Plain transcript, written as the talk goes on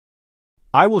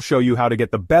I will show you how to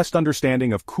get the best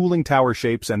understanding of cooling tower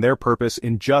shapes and their purpose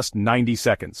in just 90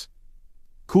 seconds.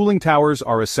 Cooling towers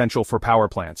are essential for power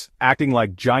plants, acting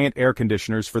like giant air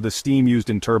conditioners for the steam used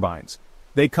in turbines.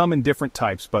 They come in different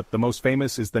types, but the most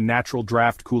famous is the natural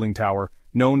draft cooling tower,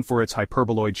 known for its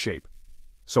hyperboloid shape.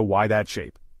 So why that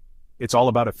shape? It's all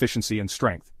about efficiency and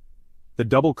strength. The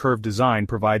double-curved design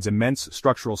provides immense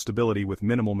structural stability with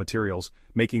minimal materials,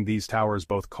 making these towers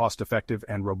both cost-effective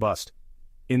and robust.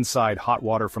 Inside, hot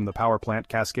water from the power plant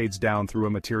cascades down through a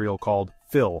material called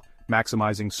fill,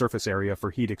 maximizing surface area for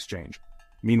heat exchange.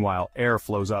 Meanwhile, air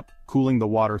flows up, cooling the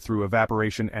water through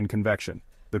evaporation and convection.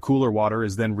 The cooler water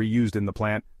is then reused in the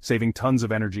plant, saving tons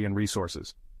of energy and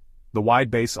resources. The wide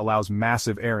base allows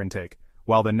massive air intake,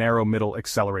 while the narrow middle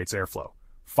accelerates airflow.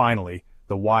 Finally,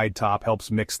 the wide top helps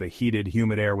mix the heated,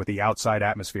 humid air with the outside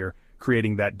atmosphere,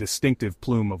 creating that distinctive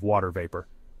plume of water vapor.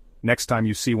 Next time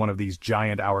you see one of these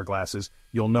giant hourglasses,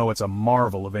 you'll know it's a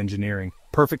marvel of engineering,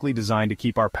 perfectly designed to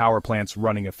keep our power plants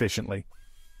running efficiently.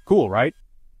 Cool, right?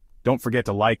 Don't forget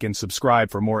to like and subscribe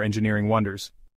for more engineering wonders.